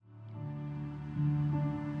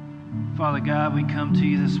Father God, we come to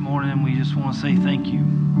you this morning and we just want to say thank you.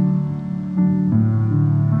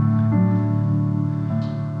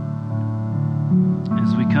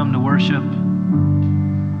 As we come to worship,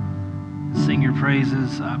 sing your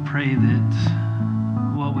praises, I pray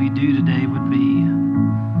that what we do today would be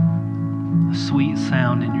a sweet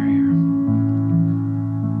sound in your ear.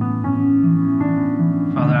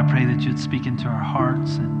 Father, I pray that you'd speak into our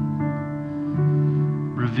hearts and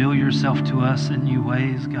reveal yourself to us in new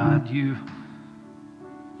ways. God, you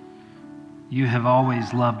have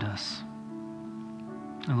always loved us.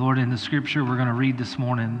 And Lord, in the scripture we're going to read this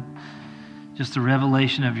morning, just the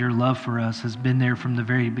revelation of your love for us has been there from the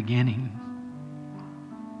very beginning.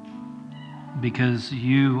 Because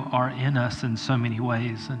you are in us in so many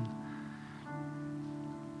ways. And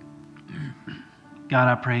God,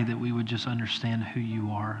 I pray that we would just understand who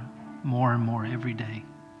you are more and more every day.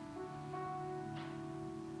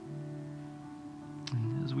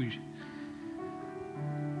 And as we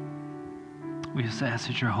just ask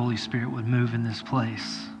that your Holy Spirit would move in this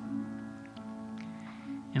place.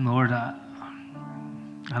 And Lord, I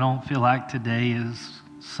don't feel like today is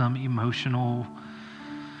some emotional,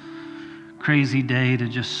 crazy day to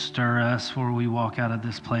just stir us where we walk out of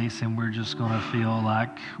this place and we're just going to feel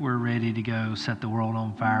like we're ready to go set the world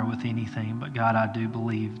on fire with anything. But God, I do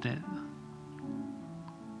believe that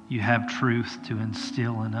you have truth to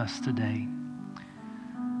instill in us today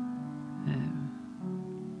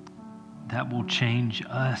that will change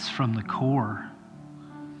us from the core,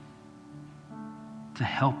 to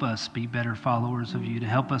help us be better followers of you, to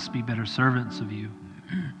help us be better servants of you.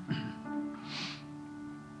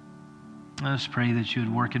 I just pray that you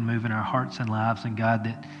would work and move in our hearts and lives, and God,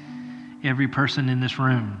 that every person in this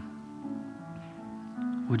room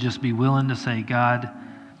would just be willing to say, God,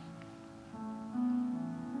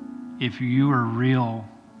 if you are real,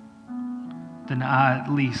 then I at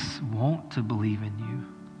least want to believe in you.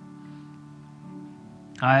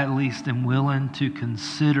 I at least am willing to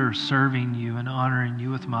consider serving you and honoring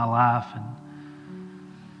you with my life. And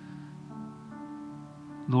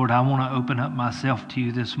Lord, I want to open up myself to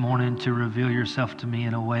you this morning to reveal yourself to me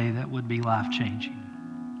in a way that would be life-changing.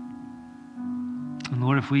 And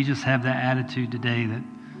Lord, if we just have that attitude today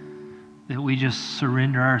that we just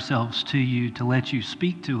surrender ourselves to you to let you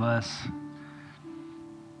speak to us,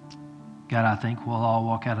 God, I think we'll all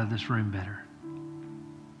walk out of this room better.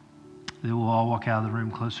 That we'll all walk out of the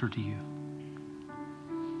room closer to you.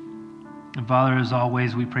 And Father, as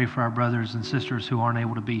always, we pray for our brothers and sisters who aren't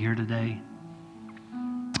able to be here today.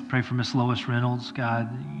 Pray for Miss Lois Reynolds. God,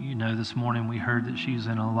 you know, this morning we heard that she's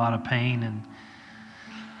in a lot of pain and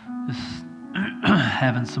just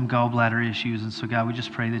having some gallbladder issues. And so, God, we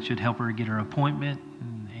just pray that you'd help her get her appointment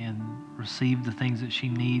and receive the things that she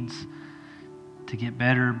needs to get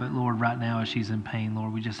better. But Lord, right now as she's in pain,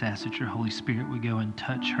 Lord, we just ask that your Holy Spirit would go and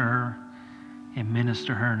touch her and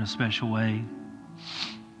minister her in a special way.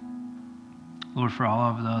 Lord, for all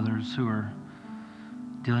of the others who are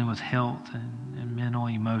dealing with health and mental,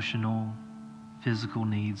 emotional, physical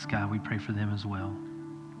needs, God, we pray for them as well.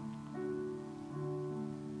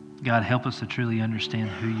 God, help us to truly understand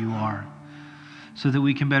who you are so that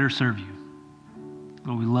we can better serve you.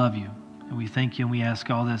 Lord, we love you and we thank you, and we ask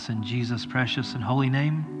all this in Jesus' precious and holy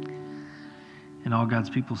name. And all God's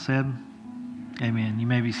people said, amen. You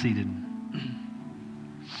may be seated.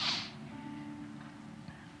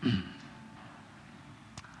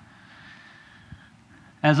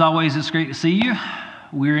 As always, it's great to see you.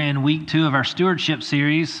 We're in week 2 of our Stewardship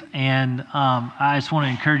series, and I just want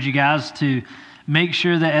to encourage you guys to make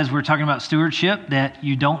sure that as we're talking about stewardship, that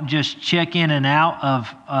you don't just check in and out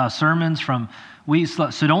of sermons from weeks.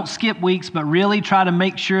 So don't skip weeks, but really try to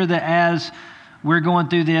make sure that as we're going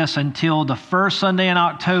through this until the first Sunday in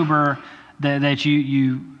October, that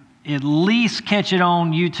you at least catch it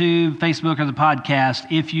on YouTube, Facebook, or the podcast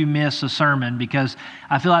if you miss a sermon, because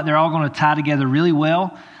I feel like they're all going to tie together really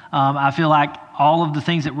well. I feel like all of the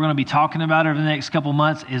things that we're going to be talking about over the next couple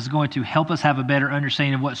months is going to help us have a better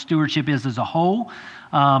understanding of what stewardship is as a whole.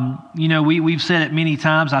 We've said it many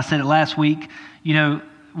times. I said it last week.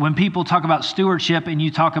 When people talk about stewardship and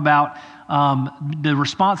you talk about the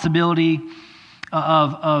responsibility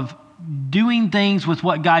of doing things with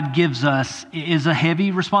what God gives us is a heavy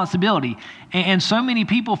responsibility. And so many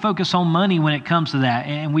people focus on money when it comes to that.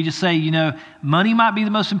 And we just say, money might be the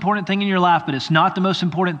most important thing in your life, but it's not the most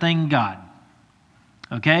important thing in God.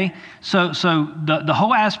 Okay? So the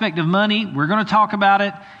whole aspect of money, we're going to talk about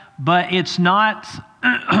it, but it's not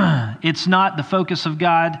the focus of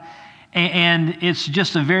God. And it's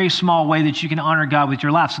just a very small way that you can honor God with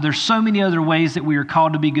your life. So there's so many other ways that we are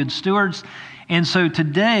called to be good stewards. And so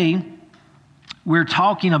today, we're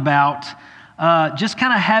talking about just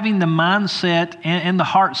kind of having the mindset and the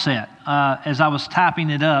heart set. As I was typing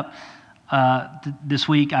it up this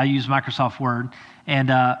week, I used Microsoft Word, and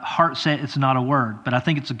heart set is not a word, but I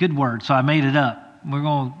think it's a good word, so I made it up. We're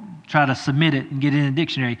going to try to submit it and get it in a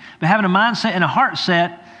dictionary. But having a mindset and a heart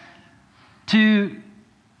set to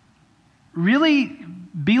really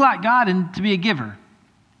be like God and to be a giver.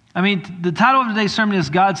 I mean, the title of today's sermon is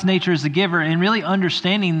God's Nature as a Giver, and really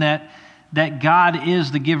understanding that God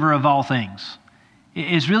is the giver of all things.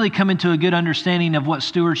 It's really coming to a good understanding of what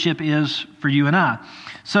stewardship is for you and I.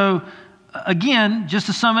 So, again, just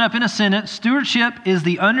to sum it up in a sentence, stewardship is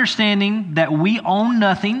the understanding that we own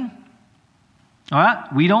nothing. All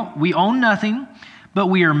right? We own nothing, but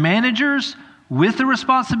we are managers with the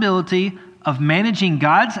responsibility of managing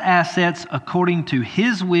God's assets according to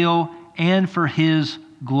His will and for His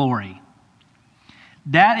glory.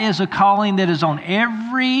 That is a calling that is on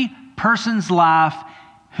every person's life.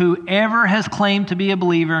 Whoever has claimed to be a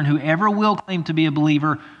believer and whoever will claim to be a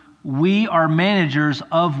believer, we are managers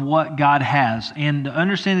of what God has. And to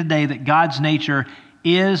understand today that God's nature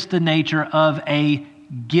is the nature of a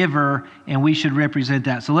giver, and we should represent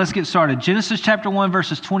that. So let's get started. Genesis chapter 1,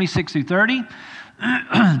 verses 26 through 30.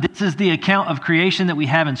 This is the account of creation that we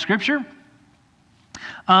have in Scripture.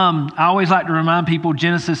 I always like to remind people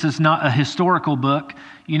Genesis is not a historical book.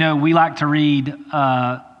 You know, we like to read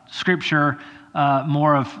Scripture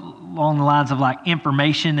more of along the lines of like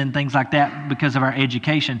information and things like that because of our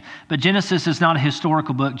education. But Genesis is not a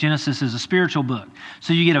historical book. Genesis is a spiritual book.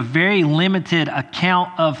 So you get a very limited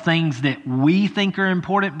account of things that we think are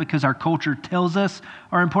important because our culture tells us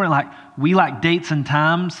are important. Like we like dates and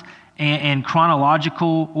times and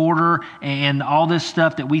chronological order and all this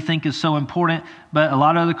stuff that we think is so important, but a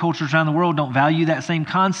lot of other cultures around the world don't value that same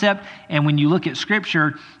concept. And when you look at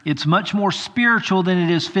Scripture, it's much more spiritual than it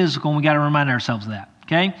is physical, and we got to remind ourselves of that,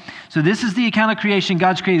 okay? So this is the account of creation.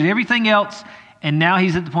 God's created everything else, and now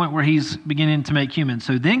He's at the point where He's beginning to make humans.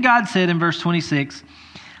 So then God said in verse 26,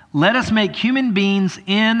 "Let us make human beings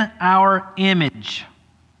in our image."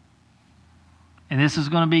 And this is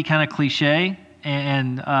going to be kind of cliche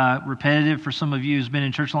and repetitive for some of you who's been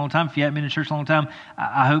in church a long time. If you haven't been in church a long time,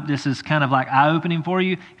 I hope this is kind of like eye-opening for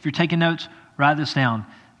you. If you're taking notes, write this down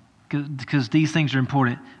because these things are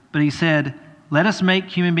important. But He said, let us make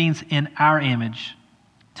human beings in our image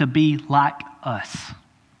to be like us.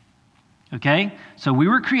 Okay? So we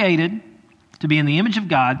were created to be in the image of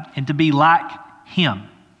God and to be like Him.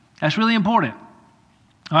 That's really important.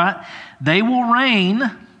 All right? They will reign.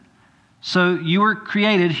 So you were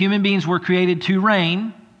created, human beings were created to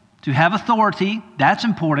reign, to have authority. That's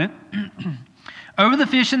important. Over the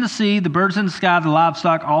fish in the sea, the birds in the sky, the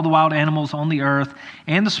livestock, all the wild animals on the earth,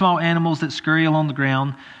 and the small animals that scurry along the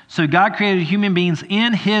ground. So God created human beings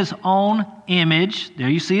in His own image. There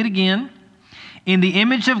you see it again. In the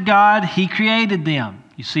image of God, He created them.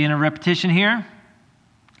 You see in a repetition here?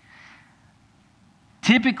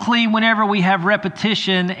 Typically, whenever we have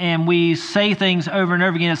repetition and we say things over and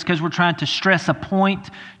over again, it's because we're trying to stress a point,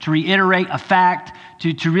 to reiterate a fact,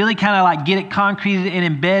 to really kind of like get it concreted and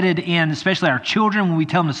embedded in, especially our children, when we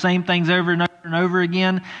tell them the same things over and over and over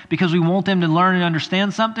again, because we want them to learn and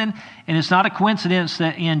understand something. And it's not a coincidence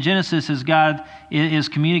that in Genesis, as God is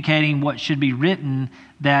communicating what should be written,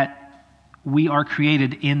 that we are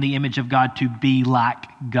created in the image of God to be like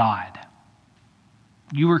God.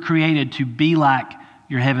 You were created to be like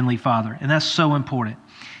your Heavenly Father. And that's so important.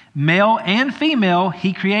 Male and female,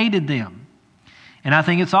 He created them. And I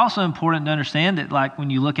think it's also important to understand that, like, when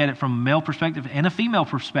you look at it from a male perspective and a female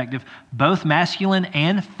perspective, both masculine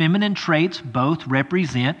and feminine traits both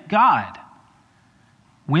represent God.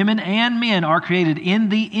 Women and men are created in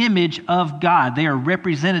the image of God. They are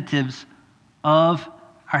representatives of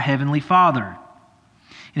our Heavenly Father.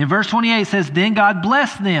 And in verse 28 it says, then God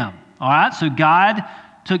blessed them. All right, so God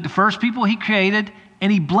took the first people He created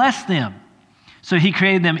and He blessed them. So He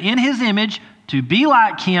created them in His image to be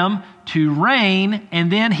like Him, to reign,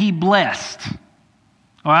 and then He blessed.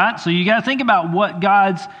 All right, so you got to think about what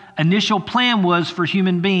God's initial plan was for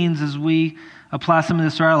human beings as we apply some of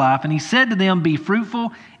this to our life. And He said to them, be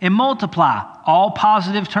fruitful and multiply, all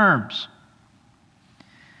positive terms.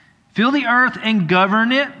 Fill the earth and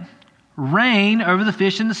govern it. Reign over the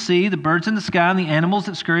fish in the sea, the birds in the sky, and the animals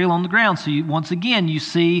that scurry along the ground. So once again, you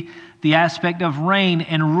see the aspect of reign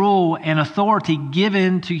and rule and authority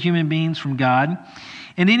given to human beings from God.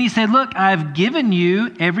 And then He said, look, I've given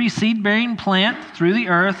you every seed-bearing plant through the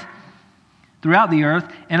earth throughout the earth,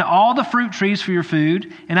 and all the fruit trees for your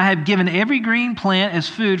food. And I have given every green plant as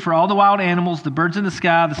food for all the wild animals, the birds in the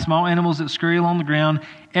sky, the small animals that scurry along the ground,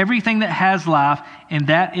 everything that has life. And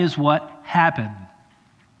that is what happened.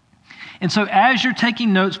 And so as you're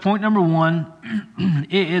taking notes, point number one,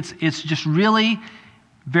 it's just really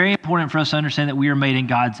very important for us to understand that we are made in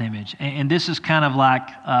God's image. And this is kind of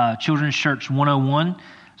like Children's Church 101.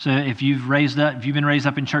 So if you've been raised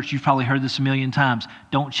up in church, you've probably heard this a million times.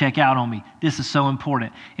 Don't check out on me. This is so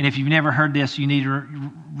important. And if you've never heard this, you need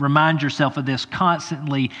to remind yourself of this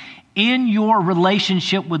constantly. In your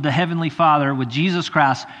relationship with the Heavenly Father, with Jesus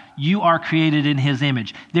Christ, you are created in His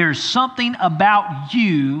image. There's something about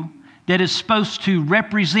you that is supposed to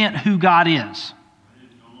represent who God is.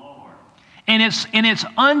 And it's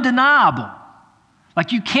undeniable.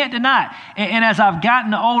 Like, you can't deny it. And as I've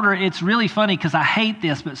gotten older, it's really funny because I hate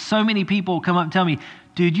this, but so many people come up and tell me,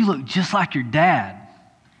 dude, you look just like your dad.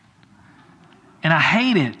 And I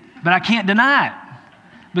hate it, but I can't deny it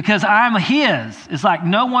because I'm his. It's like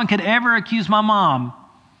no one could ever accuse my mom.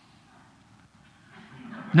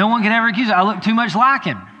 No one could ever accuse her. I look too much like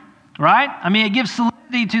him, right? I mean, it gives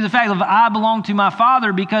solidity to the fact that I belong to my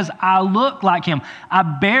Father because I look like him. I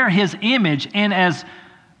bear his image, and as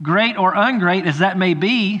great or ungreat as that may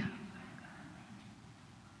be,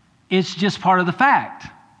 it's just part of the fact.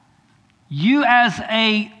 You as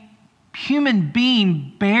a human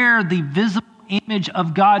being bear the visible image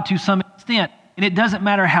of God to some extent. And it doesn't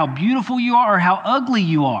matter how beautiful you are or how ugly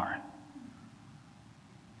you are.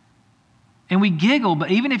 And we giggle,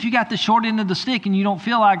 but even if you got the short end of the stick and you don't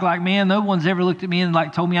feel like, man, no one's ever looked at me and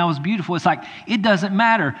told me I was beautiful. It's like, it doesn't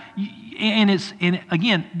matter. And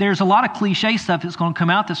again, there's a lot of cliche stuff that's going to come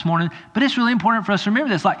out this morning, but it's really important for us to remember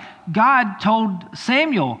this. Like, God told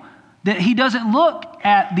Samuel that he doesn't look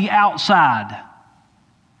at the outside.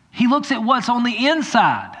 He looks at what's on the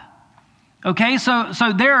inside. Okay, so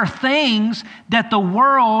there are things that the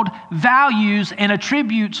world values and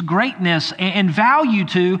attributes greatness and value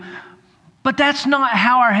to, but that's not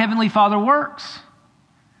how our Heavenly Father works.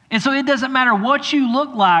 And so it doesn't matter what you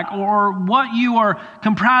look like or what you are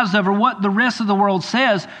comprised of or what the rest of the world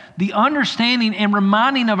says, the understanding and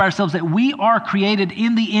reminding of ourselves that we are created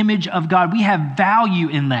in the image of God. We have value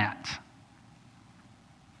in that.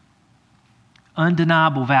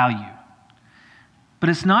 Undeniable value. But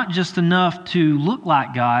it's not just enough to look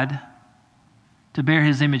like God, to bear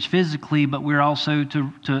his image physically, but we're also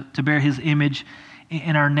to bear his image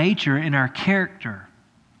in our nature, in our character.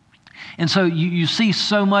 And so you see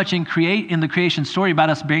so much in the creation story about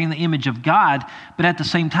us bearing the image of God, but at the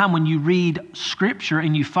same time, when you read Scripture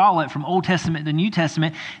and you follow it from Old Testament to New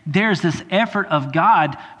Testament, there's this effort of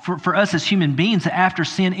God for us as human beings that after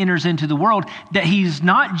sin enters into the world, that he's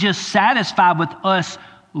not just satisfied with us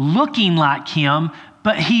looking like him,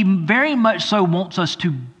 but he very much so wants us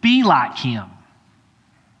to be like him.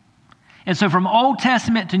 And so from Old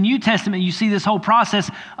Testament to New Testament, you see this whole process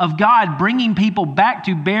of God bringing people back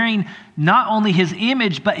to bearing not only his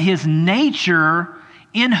image, but his nature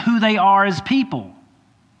in who they are as people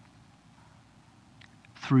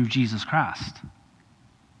through Jesus Christ.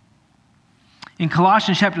 In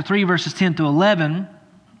Colossians chapter 3, verses 10 through 11,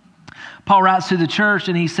 Paul writes to the church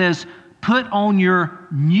and he says, "Put on your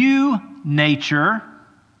new nature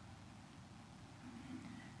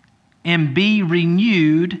and be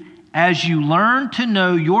renewed as you learn to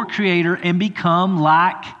know your Creator and become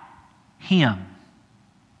like him."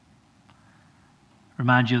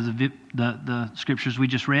 Remind you of the scriptures we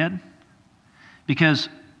just read? Because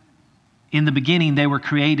in the beginning, they were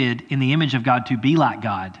created in the image of God to be like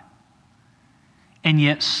God. And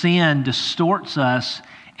yet sin distorts us.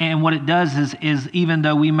 And what it does is even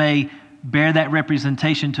though we may bear that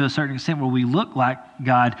representation to a certain extent where we look like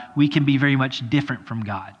God, we can be very much different from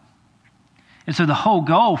God. And so the whole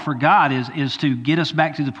goal for God is to get us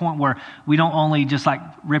back to the point where we don't only just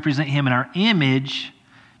represent him in our image,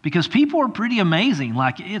 because people are pretty amazing.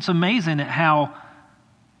 Like, it's amazing at how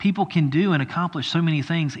people can do and accomplish so many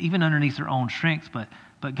things even underneath their own strength.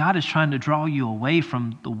 But God is trying to draw you away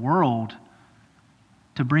from the world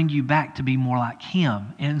to bring you back to be more like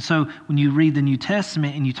him. And so when you read the New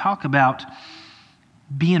Testament and you talk about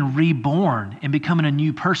being reborn and becoming a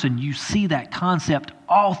new person, you see that concept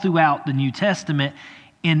all throughout the New Testament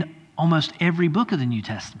in almost every book of the New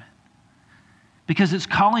Testament. Because it's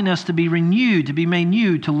calling us to be renewed, to be made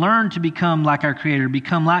new, to learn to become like our Creator,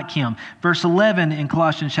 become like him. Verse 11 in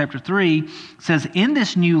Colossians chapter 3 says, "In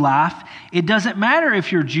this new life, it doesn't matter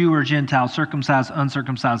if you're Jew or Gentile, circumcised,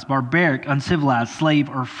 uncircumcised, barbaric, uncivilized, slave,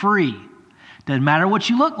 or free. Doesn't matter what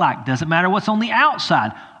you look like. Doesn't matter what's on the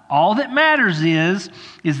outside. All that matters is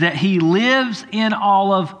that he lives in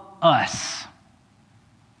all of us."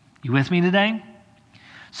 You with me today?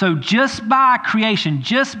 So just by creation,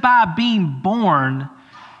 just by being born,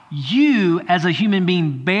 you as a human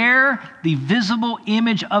being bear the visible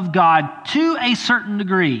image of God to a certain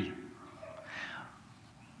degree.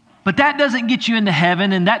 But that doesn't get you into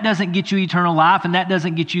heaven, and that doesn't get you eternal life, and that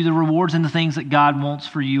doesn't get you the rewards and the things that God wants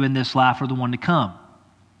for you in this life or the one to come.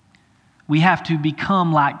 We have to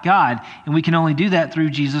become like God, and we can only do that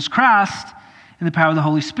through Jesus Christ and the power of the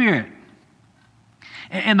Holy Spirit.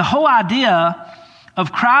 And the whole idea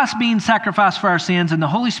of Christ being sacrificed for our sins and the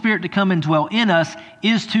Holy Spirit to come and dwell in us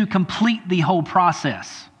is to complete the whole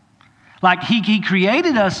process. Like He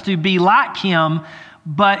created us to be like Him,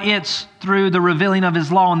 but it's through the revealing of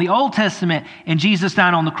His law in the Old Testament and Jesus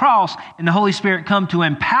dying on the cross and the Holy Spirit come to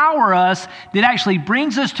empower us that actually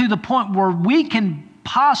brings us to the point where we can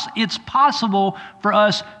it's possible for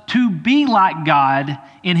us to be like God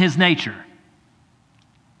in His nature.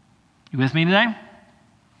 You with me today?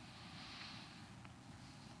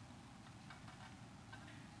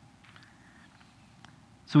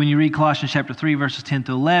 So when you read Colossians chapter 3, verses 10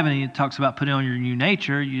 to 11, and it talks about putting on your new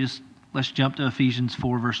nature, let's jump to Ephesians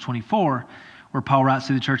 4, verse 24, where Paul writes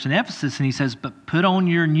to the church in Ephesus, and he says, "But put on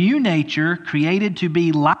your new nature, created to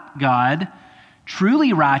be like God,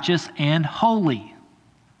 truly righteous and holy."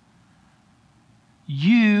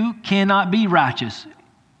 You cannot be righteous,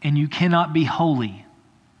 and you cannot be holy,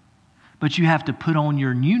 but you have to put on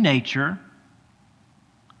your new nature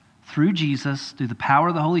through Jesus, through the power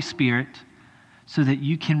of the Holy Spirit, so that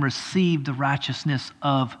you can receive the righteousness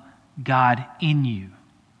of God in you.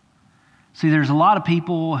 See, there's a lot of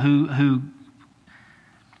people who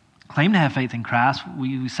claim to have faith in Christ.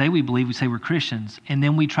 We say we believe, we say we're Christians, and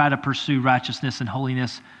then we try to pursue righteousness and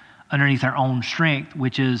holiness underneath our own strength,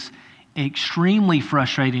 which is extremely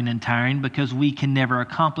frustrating and tiring because we can never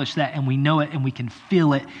accomplish that, and we know it, and we can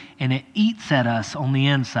feel it, and it eats at us on the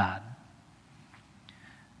inside.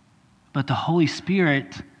 But the Holy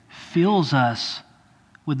Spirit fills us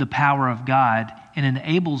with the power of God and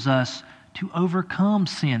enables us to overcome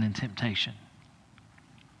sin and temptation,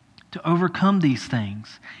 to overcome these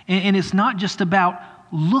things. And it's not just about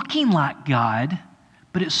looking like God,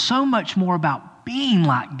 but it's so much more about being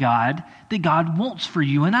like God that God wants for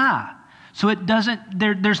you and I. So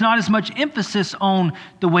there's not as much emphasis on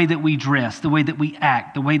the way that we dress, the way that we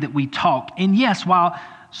act, the way that we talk. And yes, while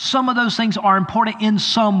some of those things are important in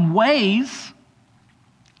some ways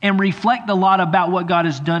and reflect a lot about what God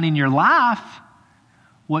has done in your life,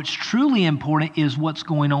 what's truly important is what's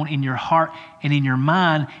going on in your heart and in your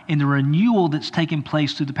mind and the renewal that's taking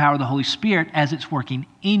place through the power of the Holy Spirit as it's working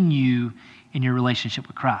in you in your relationship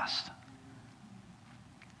with Christ.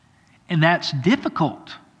 And that's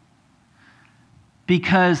difficult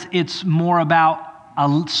because it's more about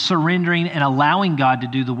surrendering and allowing God to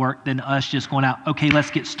do the work than us just going out, okay, let's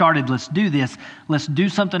get started, let's do this, let's do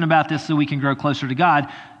something about this so we can grow closer to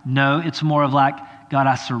God. No, it's more of like, God,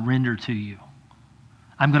 I surrender to you.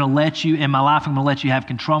 I'm going to let you, in my life, I'm going to let you have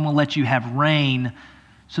control, I'm going to let you have reign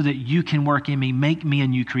so that you can work in me, make me a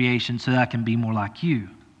new creation so that I can be more like you.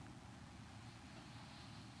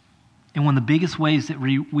 And one of the biggest ways that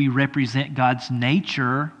we represent God's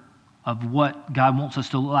nature of what God wants us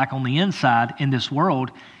to look like on the inside in this world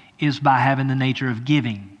is by having the nature of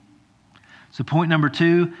giving. So point number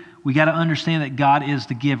 2, we got to understand that God is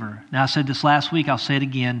the giver. Now, I said this last week, I'll say it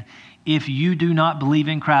again. If you do not believe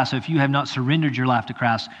in Christ, so if you have not surrendered your life to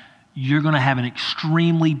Christ, you're going to have an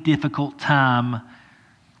extremely difficult time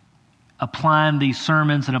applying these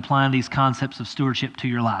sermons and applying these concepts of stewardship to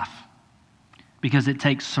your life. Because it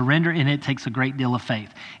takes surrender and it takes a great deal of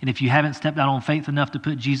faith. And if you haven't stepped out on faith enough to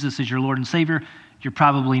put Jesus as your Lord and Savior, you're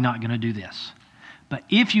probably not going to do this. But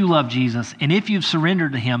if you love Jesus and if you've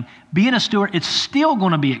surrendered to Him, being a steward, it's still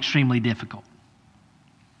going to be extremely difficult.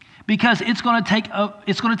 Because it's going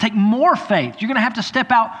to take more faith. You're going to have to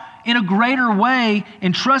step out in a greater way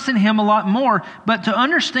and trust in Him a lot more. But to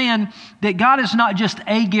understand that God is not just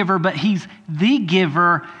a giver, but He's the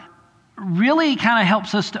giver, really kind of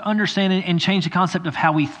helps us to understand and change the concept of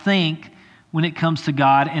how we think when it comes to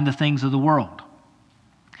God and the things of the world.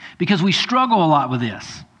 Because we struggle a lot with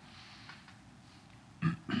this.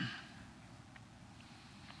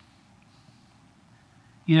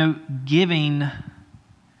 You know, giving,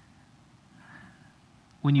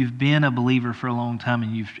 when you've been a believer for a long time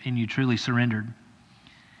and you truly surrendered,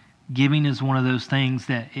 giving is one of those things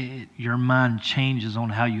that your mind changes on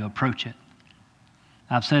how you approach it.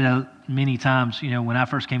 I've said many times, you know, when I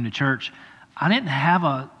first came to church, I didn't have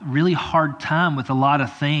a really hard time with a lot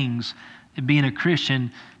of things being a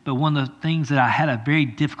Christian, but one of the things that I had a very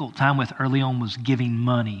difficult time with early on was giving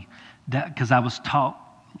money, because I was taught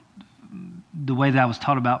the way that I was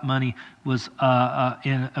taught about money was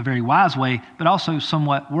in a very wise way, but also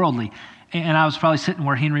somewhat worldly. And I was probably sitting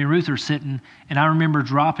where Henry and Ruth are sitting, and I remember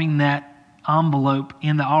dropping that envelope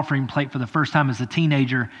in the offering plate for the first time as a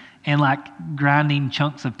teenager and like grinding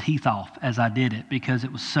chunks of teeth off as I did it because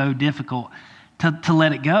it was so difficult to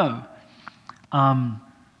let it go.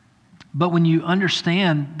 But when you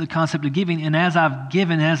understand the concept of giving, and as I've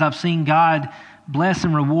given, as I've seen God bless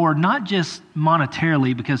and reward, not just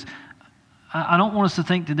monetarily, because I don't want us to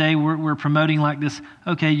think today we're promoting like this,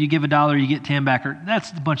 okay, you give $1, you get 10 back, or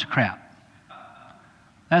that's a bunch of crap.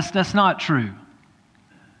 That's not true.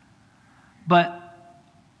 But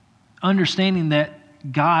understanding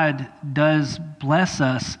that God does bless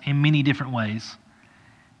us in many different ways.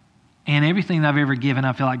 And everything that I've ever given,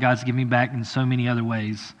 I feel like God's given me back in so many other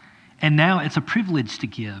ways. And now it's a privilege to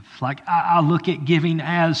give. Like I look at giving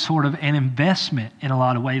as sort of an investment in a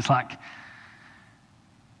lot of ways. Like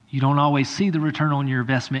you don't always see the return on your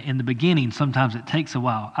investment in the beginning. Sometimes it takes a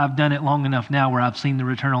while. I've done it long enough now where I've seen the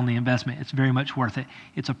return on the investment. It's very much worth it.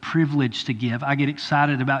 It's a privilege to give. I get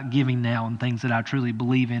excited about giving now and things that I truly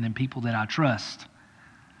believe in and people that I trust.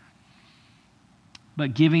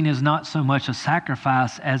 But giving is not so much a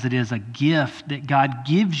sacrifice as it is a gift that God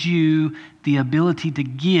gives you the ability to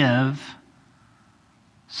give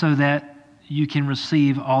so that you can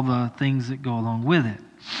receive all the things that go along with it.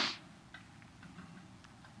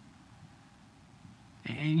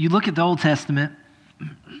 You look at the Old Testament,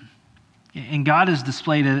 and God is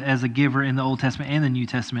displayed as a giver in the Old Testament and the New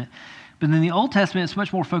Testament. But in the Old Testament, it's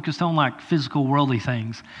much more focused on like physical, worldly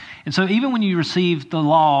things. And so even when you receive the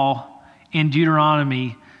law in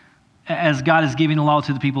Deuteronomy, as God is giving the law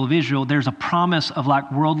to the people of Israel, there's a promise of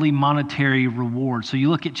like worldly monetary reward. So you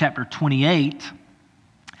look at chapter 28,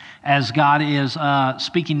 as God is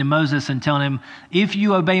speaking to Moses and telling him, if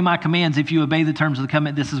you obey my commands, if you obey the terms of the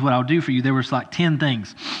covenant, this is what I'll do for you. There was like 10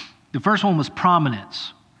 things. The first one was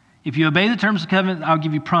prominence. If you obey the terms of the covenant, I'll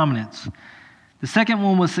give you prominence. The second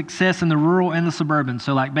one was success in the rural and the suburban.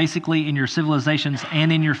 So like basically in your civilizations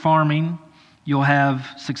and in your farming, you'll have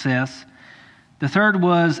success. The third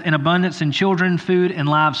was an abundance in children, food, and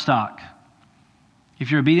livestock. If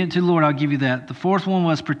you're obedient to the Lord, I'll give you that. The fourth one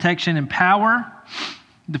was protection and power.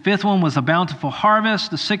 The fifth one was a bountiful harvest.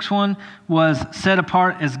 The sixth one was set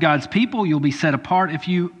apart as God's people. You'll be set apart if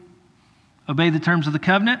you obey the terms of the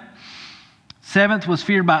covenant. Seventh was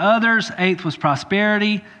feared by others. Eighth was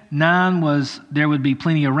prosperity. 9 was there would be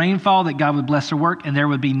plenty of rainfall, that God would bless their work, and there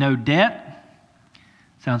would be no debt.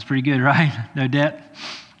 Sounds pretty good, right? No debt.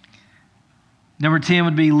 Number 10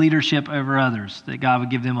 would be leadership over others, that God would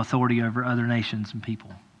give them authority over other nations and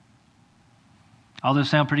people. All those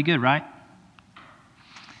sound pretty good, right?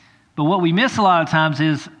 But what we miss a lot of times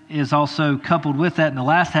is also coupled with that in the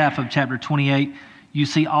last half of chapter 28, you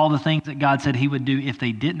see all the things that God said he would do if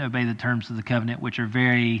they didn't obey the terms of the covenant, which are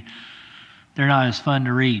they're not as fun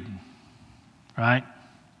to read, right?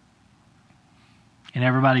 And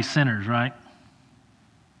everybody's sinners, right?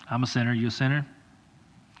 I'm a sinner, you a sinner?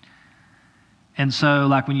 And so,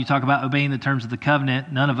 like when you talk about obeying the terms of the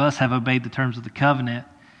covenant, none of us have obeyed the terms of the covenant.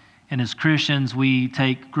 And as Christians, we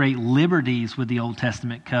take great liberties with the Old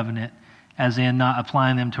Testament covenant, as in not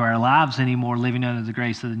applying them to our lives anymore, living under the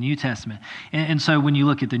grace of the New Testament. And so when you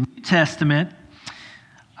look at the New Testament,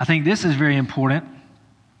 I think this is very important,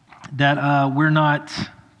 that we're not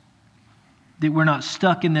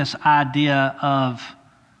stuck in this idea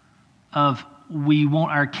of we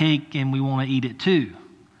want our cake and we want to eat it too.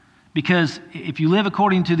 Because if you live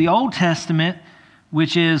according to the Old Testament,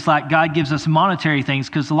 which is like God gives us monetary things,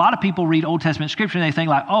 because a lot of people read Old Testament scripture and they think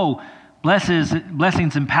like, oh, blessings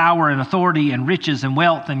and power and authority and riches and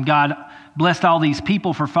wealth, and God blessed all these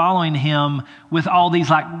people for following him with all these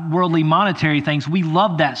like worldly monetary things. We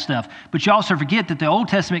love that stuff. But you also forget that the Old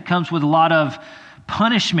Testament comes with a lot of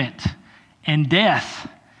punishment and death,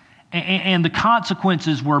 and the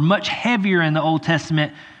consequences were much heavier in the Old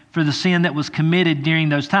Testament for the sin that was committed during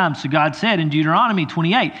those times. So God said in Deuteronomy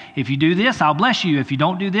 28, if you do this, I'll bless you. If you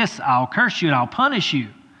don't do this, I'll curse you and I'll punish you.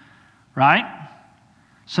 Right?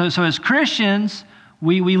 So as Christians,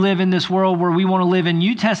 we live in this world where we want to live in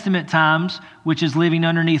New Testament times, which is living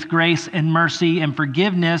underneath grace and mercy and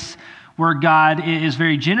forgiveness, where God is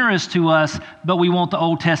very generous to us, but we want the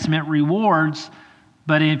Old Testament rewards.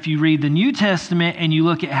 But if you read the New Testament and you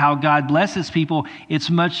look at how God blesses people, it's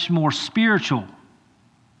much more spiritual.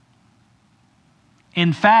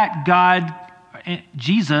 In fact,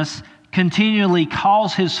 Jesus continually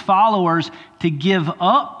calls his followers to give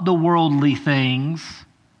up the worldly things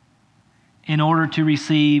in order to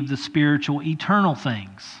receive the spiritual, eternal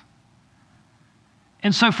things.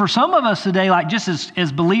 And so for some of us today, like just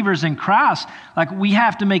as believers in Christ, like we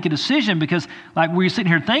have to make a decision because like we're sitting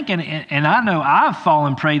here thinking, and I know I've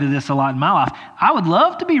fallen prey to this a lot in my life. I would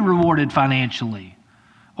love to be rewarded financially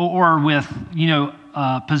or with,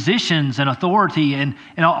 positions and authority. And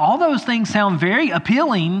all those things sound very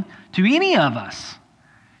appealing to any of us.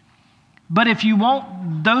 But if you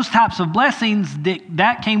want those types of blessings,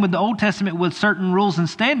 that came with the Old Testament with certain rules and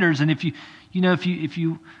standards. And if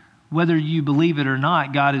you whether you believe it or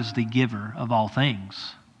not, God is the giver of all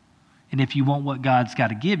things. And if you want what God's got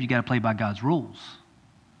to give, you got to play by God's rules.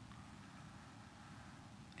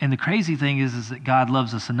 And the crazy thing is that God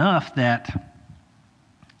loves us enough that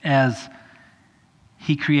as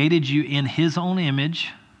He created you in His own image,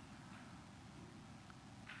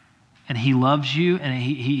 and He loves you, and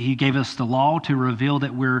He gave us the law to reveal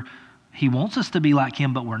that He wants us to be like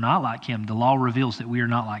Him, but we're not like Him. The law reveals that we are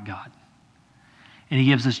not like God. And He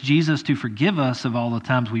gives us Jesus to forgive us of all the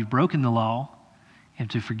times we've broken the law and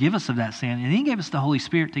to forgive us of that sin. And He gave us the Holy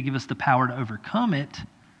Spirit to give us the power to overcome it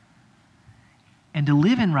and to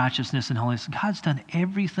live in righteousness and holiness. God's done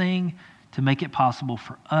everything to make it possible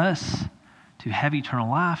for us to have eternal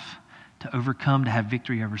life, to overcome, to have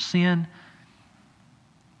victory over sin.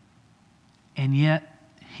 And yet,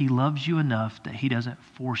 He loves you enough that He doesn't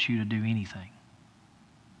force you to do anything.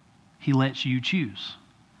 He lets you choose.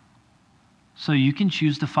 So you can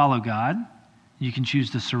choose to follow God. You can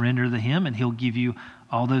choose to surrender to Him, and He'll give you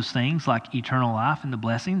all those things like eternal life and the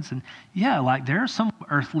blessings. And yeah, like there are some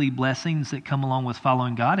earthly blessings that come along with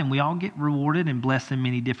following God, and we all get rewarded and blessed in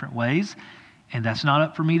many different ways. And that's not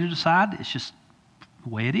up for me to decide. It's just the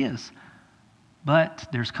way it is. But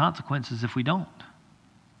there's consequences if we don't.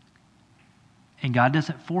 And God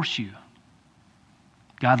doesn't force you.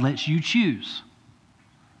 God lets you choose.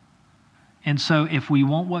 And so if we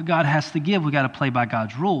want what God has to give, we got to play by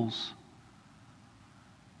God's rules.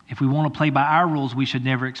 If we want to play by our rules, we should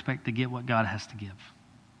never expect to get what God has to give.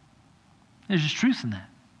 There's just truth in that.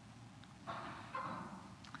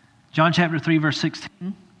 John chapter 3, verse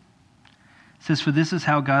 16 says, "For this is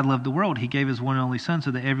how God loved the world. He gave His one and only Son so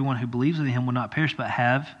that everyone who believes in Him will not perish but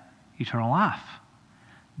have eternal life."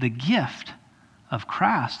 The gift of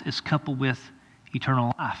Christ is coupled with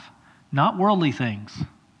eternal life, not worldly things.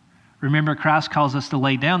 Remember, Christ calls us to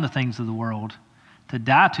lay down the things of the world, to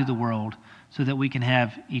die to the world, so that we can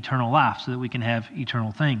have eternal life, so that we can have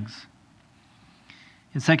eternal things.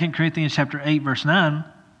 In 2 Corinthians chapter 8, verse 9,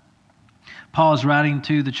 Paul is writing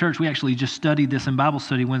to the church. We actually just studied this in Bible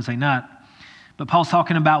study Wednesday night. But Paul's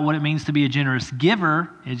talking about what it means to be a generous giver.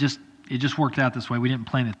 It just worked out this way. We didn't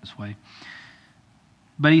plan it this way.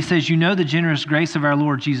 But he says, "You know the generous grace of our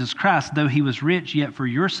Lord Jesus Christ, though He was rich, yet for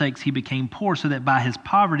your sakes He became poor, so that by His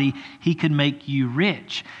poverty He could make you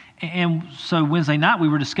rich." And so Wednesday night we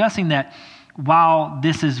were discussing that while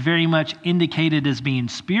this is very much indicated as being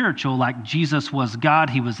spiritual, like Jesus was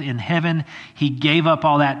God, He was in heaven, He gave up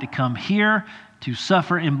all that to come here, to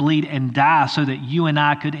suffer and bleed and die so that you and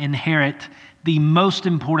I could inherit the most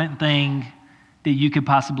important thing that you could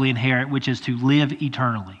possibly inherit, which is to live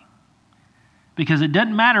eternally. Because it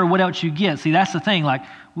doesn't matter what else you get. See, that's the thing. Like,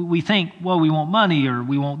 we think, well, we want money, or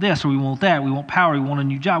we want this, or we want that. We want power. We want a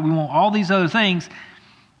new job. We want all these other things.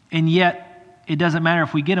 And yet, it doesn't matter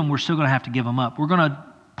if we get them. We're still going to have to give them up. We're going to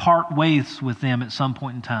part ways with them at some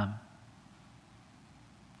point in time.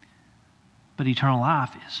 But eternal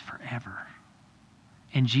life is forever.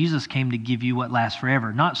 And Jesus came to give you what lasts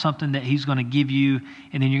forever. Not something that He's going to give you,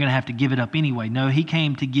 and then you're going to have to give it up anyway. No, He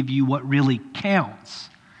came to give you what really counts.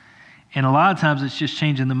 And a lot of times it's just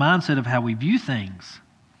changing the mindset of how we view things.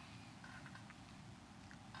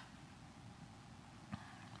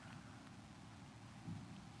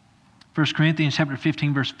 First Corinthians chapter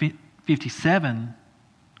 15, verse 57,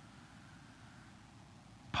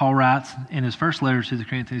 Paul writes in his first letter to the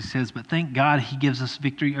Corinthians, he says, "But thank God He gives us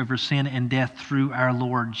victory over sin and death through our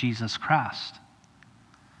Lord Jesus Christ."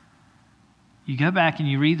 You go back and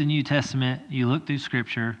you read the New Testament, you look through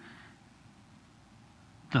Scripture,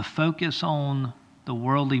 the focus on the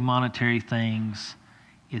worldly monetary things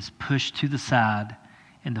is pushed to the side,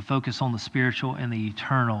 and the focus on the spiritual and the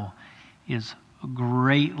eternal is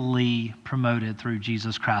greatly promoted through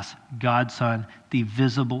Jesus Christ, God's Son, the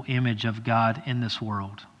visible image of God in this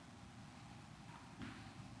world.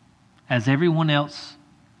 As everyone else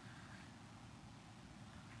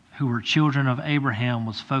who were children of Abraham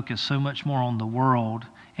was focused so much more on the world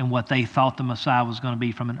and what they thought the Messiah was going to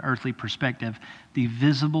be from an earthly perspective, the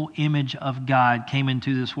visible image of God came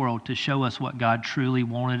into this world to show us what God truly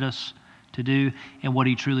wanted us to do and what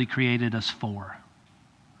He truly created us for.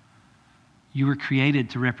 You were created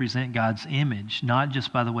to represent God's image, not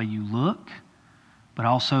just by the way you look, but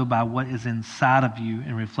also by what is inside of you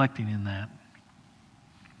and reflecting in that.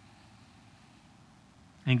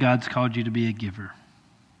 And God's called you to be a giver.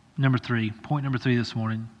 Point number three this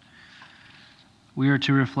morning. We are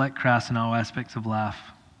to reflect Christ in all aspects of life,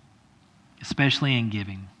 especially in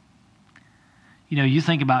giving. You know, you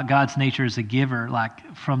think about God's nature as a giver,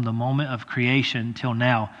 like from the moment of creation till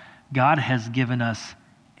now, God has given us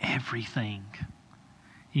everything.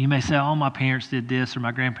 You may say, oh, my parents did this or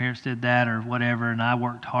my grandparents did that or whatever, and I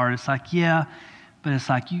worked hard. It's like, yeah, but it's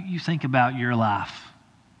like you think about your life.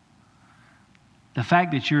 The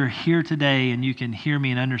fact that you're here today and you can hear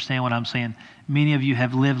me and understand what I'm saying, many of you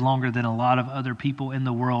have lived longer than a lot of other people in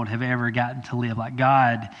the world have ever gotten to live. Like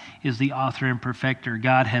God is the author and perfecter.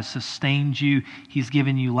 God has sustained you. He's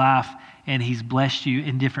given you life and He's blessed you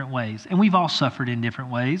in different ways. And we've all suffered in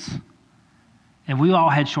different ways. And we all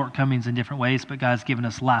had shortcomings in different ways, but God's given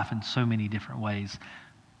us life in so many different ways.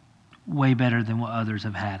 Way better than what others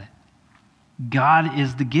have had it. God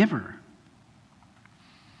is the giver.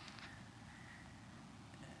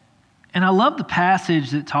 And I love the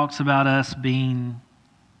passage that talks about us being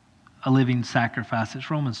a living sacrifice.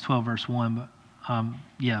 It's Romans 12, verse 1. But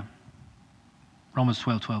Romans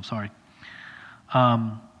 12, sorry.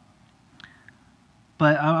 But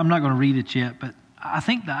I'm not going to read it yet. But I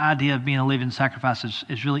think the idea of being a living sacrifice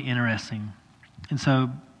is really interesting. And so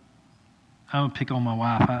I'm going to pick on my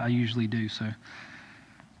wife. I usually do, so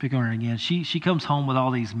pick on her again. She comes home with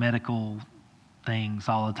all these medical things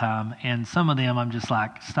all the time, and some of them I'm just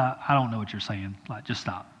like, stop, I don't know what you're saying, like, just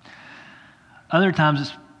stop. Other times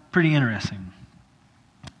it's pretty interesting.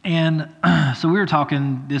 And so we were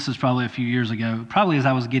talking, this is probably a few years ago, probably as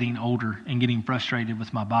I was getting older and getting frustrated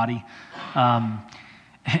with my body,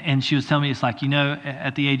 and she was telling me, it's like, you know,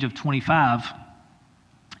 at the age of 25,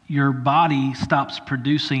 your body stops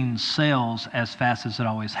producing cells as fast as it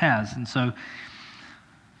always has. And so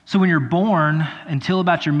when you're born, until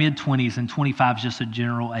about your mid-20s, and 25 is just a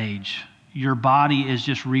general age, your body is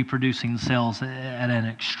just reproducing cells at an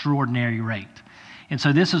extraordinary rate. And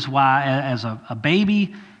so this is why, as a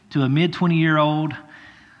baby to a mid-20-year-old,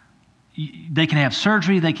 they can have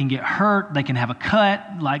surgery, they can get hurt, they can have a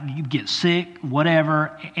cut, like get sick,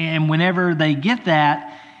 whatever. And whenever they get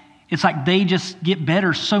that, it's like they just get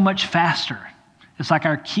better so much faster. It's like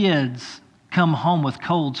our kids come home with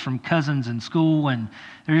colds from cousins in school, and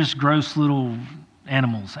they're just gross little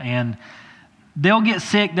animals. And they'll get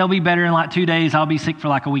sick, they'll be better in like 2 days. I'll be sick for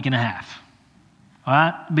like a week and a half. All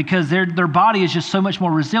right? Because their body is just so much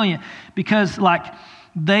more resilient. Because like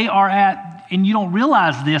they are at, and you don't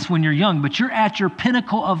realize this when you're young, but you're at your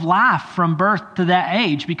pinnacle of life from birth to that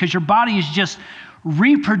age, because your body is just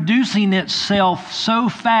reproducing itself so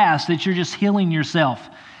fast that you're just healing yourself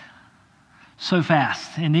so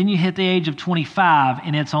fast. And then you hit the age of 25,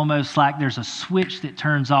 and it's almost like there's a switch that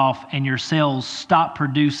turns off and your cells stop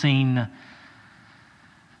producing.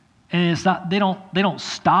 And it's not, they don't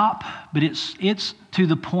stop, but it's to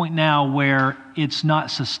the point now where it's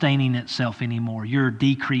not sustaining itself anymore. You're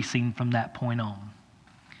decreasing from that point on.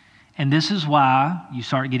 And this is why you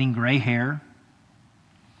start getting gray hair.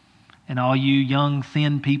 And all you young,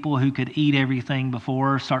 thin people who could eat everything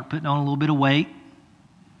before start putting on a little bit of weight.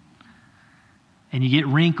 And you get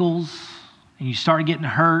wrinkles, and you start getting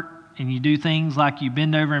hurt, and you do things like you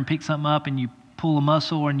bend over and pick something up, and you pull a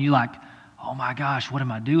muscle, and you're like, oh my gosh, what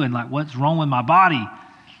am I doing? Like, what's wrong with my body?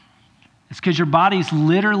 It's because your body's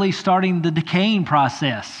literally starting the decaying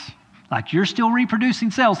process. Like, you're still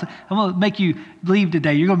reproducing cells. I'm going to make you leave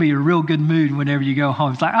today. You're going to be in a real good mood whenever you go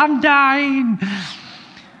home. It's like, I'm dying.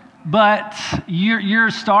 But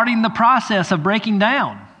you're starting the process of breaking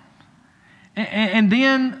down. And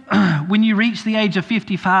then when you reach the age of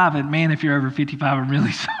 55, and man, if you're over 55, I'm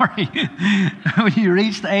really sorry. When you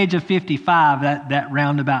reach the age of 55, that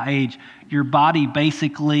roundabout age, your body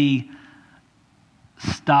basically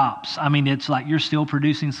stops. I mean, it's like you're still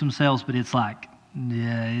producing some cells, but it's like,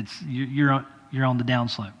 yeah, you're on the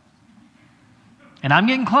downslope. And I'm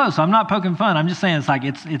getting close. I'm not poking fun. I'm just saying it's like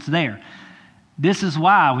it's there. This is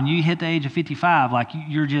why when you hit the age of 55, like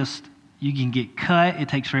you can get cut, it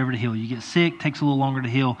takes forever to heal. You get sick, it takes a little longer to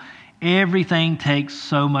heal. Everything takes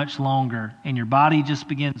so much longer, and your body just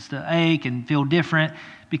begins to ache and feel different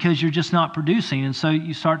because you're just not producing, and so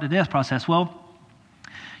you start the death process. Well,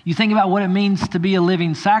 you think about what it means to be a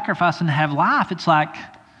living sacrifice and to have life. It's like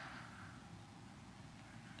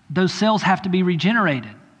those cells have to be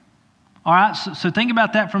regenerated. All right, so think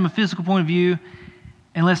about that from a physical point of view,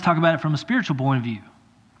 and let's talk about it from a spiritual point of view.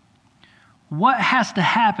 What has to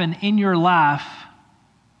happen in your life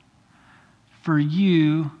for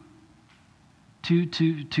you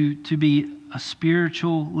to be a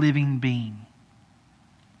spiritual living being?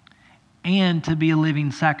 and to be a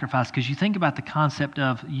living sacrifice. Because you think about the concept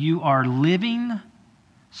of you are living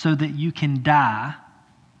so that you can die,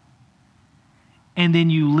 and then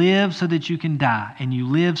you live so that you can die, and you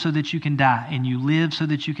live so that you can die, and you live so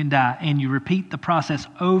that you can die, and you repeat the process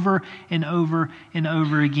over and over and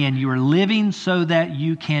over again. You are living so that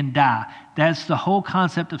you can die. That's the whole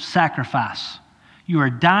concept of sacrifice. You are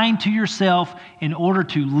dying to yourself in order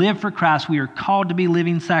to live for Christ. We are called to be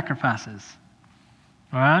living sacrifices.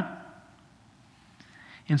 All right?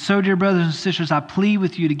 And so, dear brothers and sisters, I plead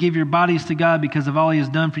with you to give your bodies to God because of all He has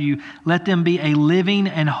done for you. Let them be a living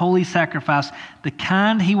and holy sacrifice, the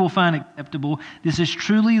kind He will find acceptable. This is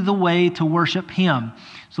truly the way to worship Him.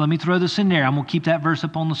 So let me throw this in there. I'm going to keep that verse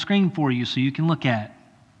up on the screen for you so you can look at it.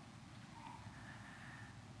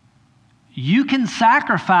 You can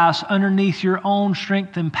sacrifice underneath your own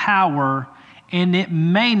strength and power, and it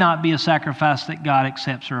may not be a sacrifice that God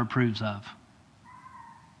accepts or approves of.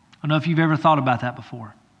 I don't know if you've ever thought about that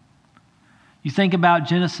before. You think about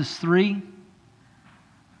Genesis 3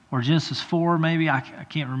 or Genesis 4 maybe. I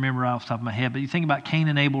can't remember off the top of my head, but you think about Cain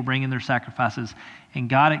and Abel bringing their sacrifices, and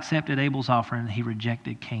God accepted Abel's offering and He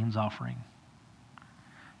rejected Cain's offering.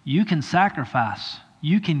 You can sacrifice,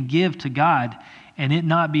 you can give to God, and it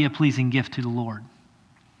not be a pleasing gift to the Lord.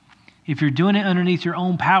 If you're doing it underneath your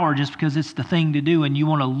own power just because it's the thing to do and you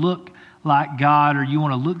want to look like God or you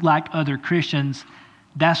want to look like other Christians,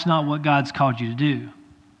 that's not what God's called you to do.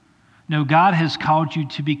 No, God has called you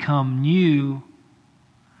to become new,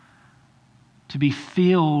 to be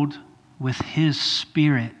filled with His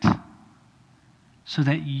Spirit so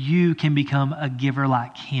that you can become a giver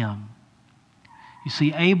like Him. You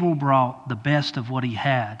see, Abel brought the best of what he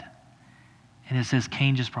had, and it says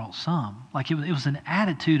Cain just brought some. Like it was an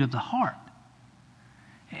attitude of the heart.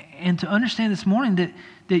 And to understand this morning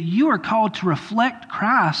that you are called to reflect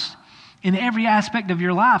Christ in every aspect of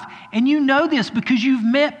your life. And you know this because you've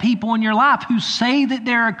met people in your life who say that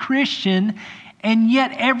they're a Christian, and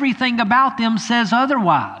yet everything about them says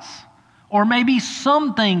otherwise. Or maybe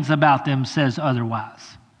some things about them says otherwise.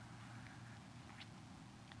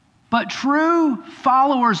 But true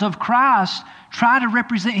followers of Christ try to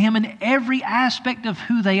represent Him in every aspect of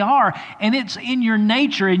who they are. And it's in your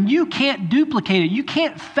nature, and you can't duplicate it. You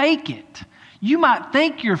can't fake it. You might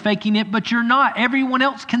think you're faking it, but you're not. Everyone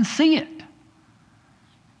else can see it.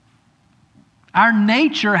 Our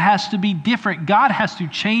nature has to be different. God has to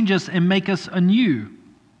change us and make us anew.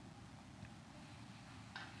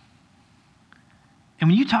 And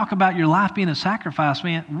when you talk about your life being a sacrifice,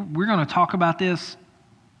 man, we're going to talk about this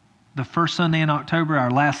the first Sunday in October,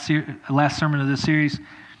 our last sermon of this series.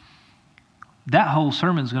 That whole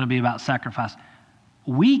sermon is going to be about sacrifice.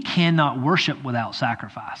 We cannot worship without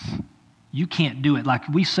sacrifice. You can't do it. Like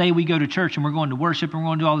we say we go to church and we're going to worship and we're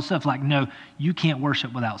going to do all this stuff. Like, no, you can't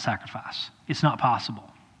worship without sacrifice. It's not possible.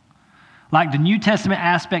 Like the New Testament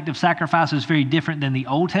aspect of sacrifice is very different than the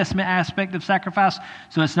Old Testament aspect of sacrifice.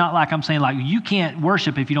 So it's not like I'm saying like you can't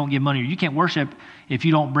worship if you don't give money, or you can't worship if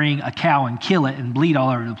you don't bring a cow and kill it and bleed all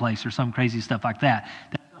over the place or some crazy stuff like that.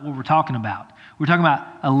 That's not what we're talking about. We're talking about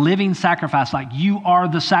a living sacrifice, like you are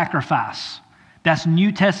the sacrifice. That's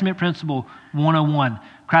New Testament principle 101.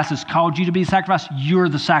 Christ has called you to be a sacrifice. You're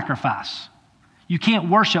the sacrifice. You can't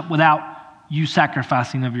worship without you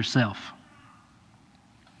sacrificing of yourself.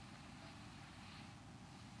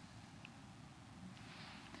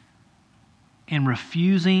 And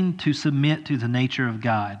refusing to submit to the nature of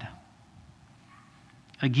God.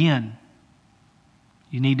 Again,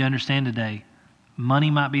 you need to understand today, money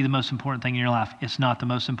might be the most important thing in your life. It's not the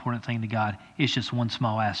most important thing to God. It's just one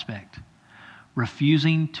small aspect.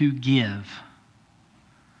 Refusing to give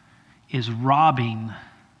is robbing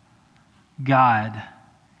God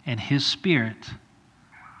and His Spirit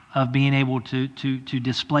of being able to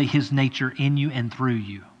display His nature in you and through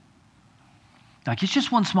you. Like it's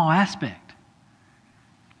just one small aspect.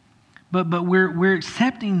 But we're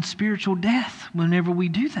accepting spiritual death whenever we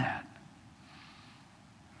do that.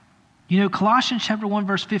 You know, Colossians chapter 1,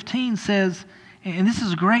 verse 15 says, and this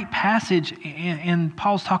is a great passage, and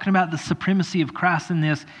Paul's talking about the supremacy of Christ in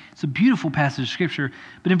this. It's a beautiful passage of Scripture.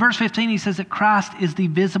 But in verse 15, he says that Christ is the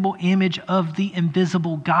visible image of the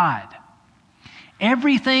invisible God.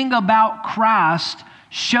 Everything about Christ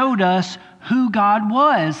showed us who God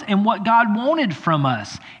was and what God wanted from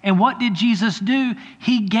us. And what did Jesus do?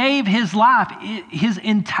 He gave His life, His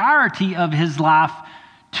entirety of His life,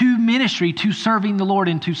 to ministry, to serving the Lord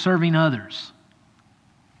and to serving others.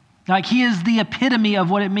 Like He is the epitome of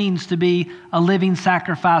what it means to be a living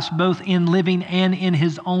sacrifice, both in living and in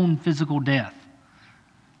His own physical death.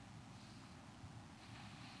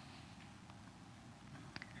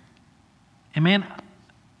 And man,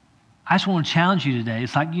 I just want to challenge you today.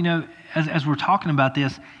 It's like, as we're talking about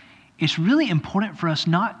this, it's really important for us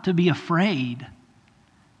not to be afraid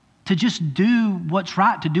to just do what's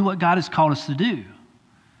right, to do what God has called us to do.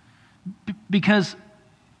 Because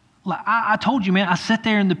like I told you, man, I sat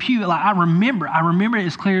there in the pew. Like I remember it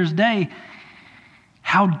as clear as day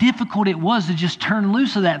how difficult it was to just turn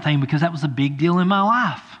loose of that thing, because that was a big deal in my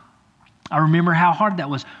life. I remember how hard that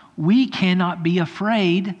was. We cannot be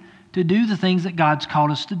afraid to do the things that God's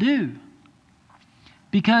called us to do,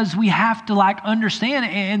 because we have to understand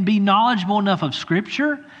and be knowledgeable enough of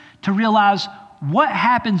Scripture to realize what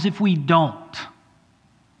happens if we don't.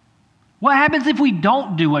 What happens if we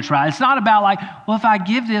don't do what's right? It's not about if I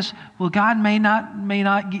give this, God may not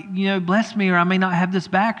bless me, or I may not have this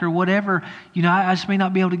back, or whatever. I just may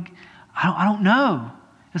not be able to. I don't know.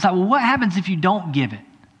 It's like, what happens if you don't give it?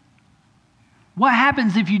 What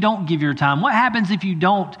happens if you don't give your time? What happens if you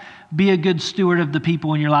don't be a good steward of the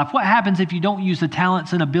people in your life? What happens if you don't use the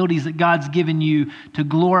talents and abilities that God's given you to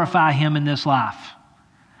glorify Him in this life?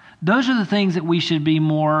 Those are the things that we should be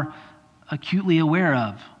more acutely aware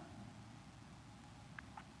of.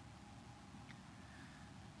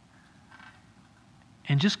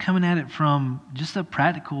 And just coming at it from just a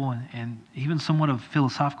practical and even somewhat of a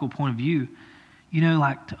philosophical point of view,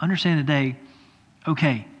 to understand today,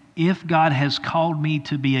 okay, if God has called me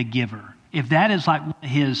to be a giver, if that is one of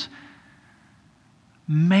His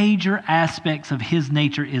major aspects of His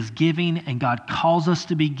nature is giving, and God calls us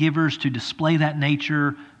to be givers, to display that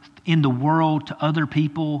nature in the world to other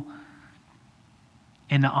people,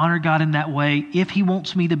 and to honor God in that way, if He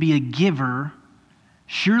wants me to be a giver,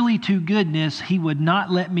 surely to goodness, He would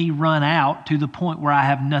not let me run out to the point where I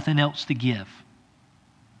have nothing else to give.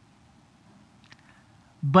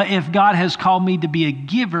 But if God has called me to be a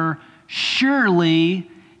giver, surely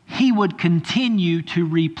He would continue to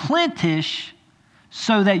replenish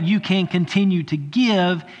so that you can continue to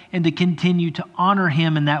give and to continue to honor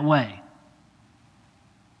Him in that way.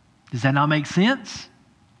 Does that not make sense?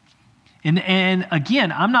 And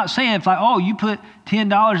again, I'm not saying it's you put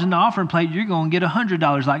 $10 in the offering plate, you're going to get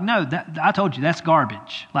 $100. No, I told you, that's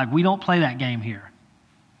garbage. We don't play that game here.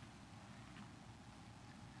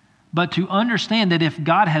 But to understand that if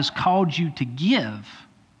God has called you to give,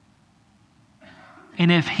 and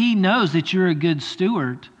if He knows that you're a good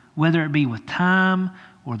steward, whether it be with time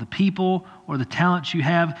or the people or the talents you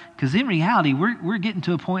have, because in reality, we're getting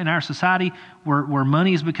to a point in our society where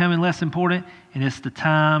money is becoming less important, and it's the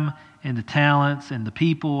time and the talents and the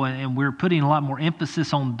people, and we're putting a lot more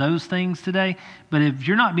emphasis on those things today. But if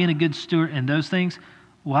you're not being a good steward in those things,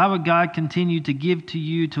 why would God continue to give to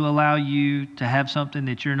you to allow you to have something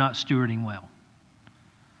that you're not stewarding well?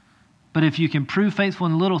 But if you can prove faithful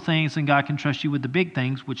in the little things, then God can trust you with the big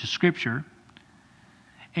things, which is Scripture.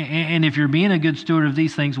 And if you're being a good steward of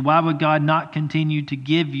these things, why would God not continue to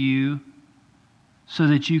give you so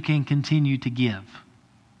that you can continue to give?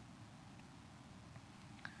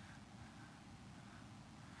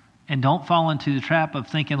 And don't fall into the trap of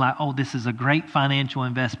thinking this is a great financial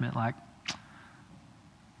investment.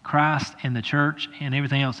 Christ and the church and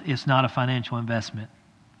everything else, it's not a financial investment.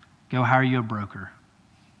 Go hire you a broker.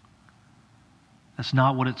 That's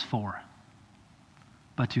not what it's for.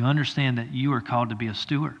 But to understand that you are called to be a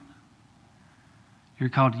steward. You're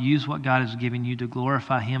called to use what God has given you to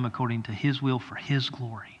glorify Him according to His will for His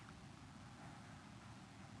glory.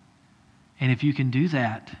 And if you can do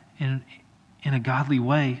that in a godly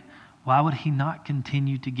way, why would He not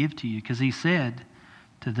continue to give to you? Because He said,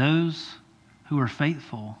 to those who are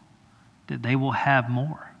faithful, that they will have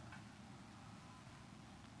more.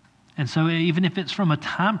 And so even if it's from a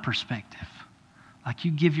time perspective,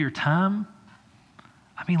 you give your time,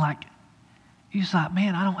 you're just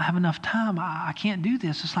man, I don't have enough time. I can't do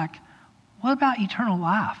this. It's what about eternal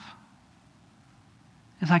life?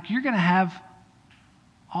 It's you're going to have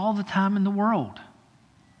all the time in the world.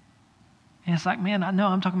 And it's man, I know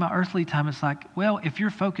I'm talking about earthly time. It's if you're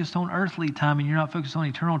focused on earthly time and you're not focused on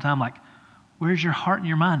eternal time, where's your heart and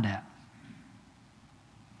your mind at?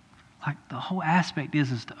 The whole aspect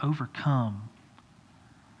is to overcome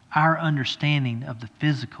our understanding of the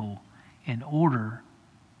physical in order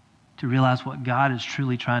to realize what God is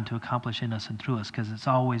truly trying to accomplish in us and through us, because it's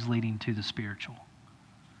always leading to the spiritual.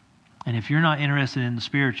 And if you're not interested in the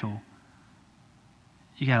spiritual,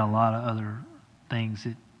 you got a lot of other things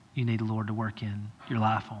that you need the Lord to work in your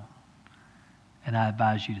life on. And I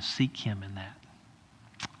advise you to seek Him in that.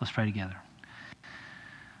 Let's pray together.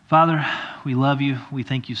 Father, we love you. We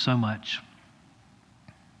thank you so much.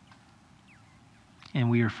 And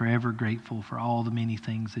we are forever grateful for all the many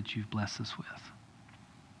things that you've blessed us with.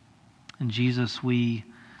 And Jesus, we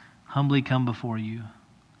humbly come before you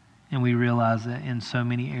And we realize that in so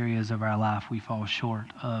many areas of our life, we fall short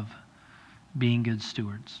of being good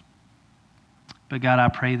stewards. But God, I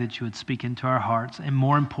pray that you would speak into our hearts, and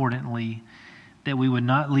more importantly, that we would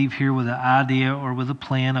not leave here with an idea or with a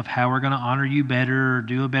plan of how we're going to honor you better or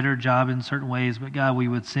do a better job in certain ways. But God, we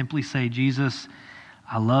would simply say, Jesus,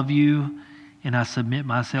 I love you and I submit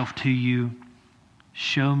myself to you.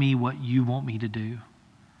 Show me what you want me to do.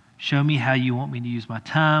 Show me how you want me to use my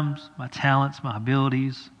times, my talents, my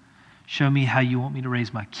abilities. Show me how you want me to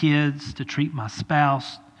raise my kids, to treat my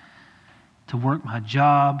spouse, to work my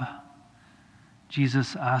job.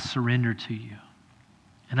 Jesus, I surrender to you.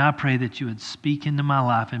 And I pray that you would speak into my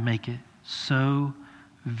life and make it so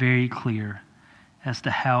very clear as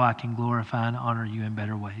to how I can glorify and honor you in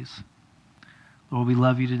better ways. Lord, we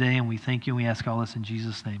love you today and we thank you and we ask all this in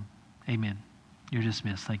Jesus' name. Amen. You're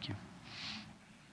dismissed. Thank you.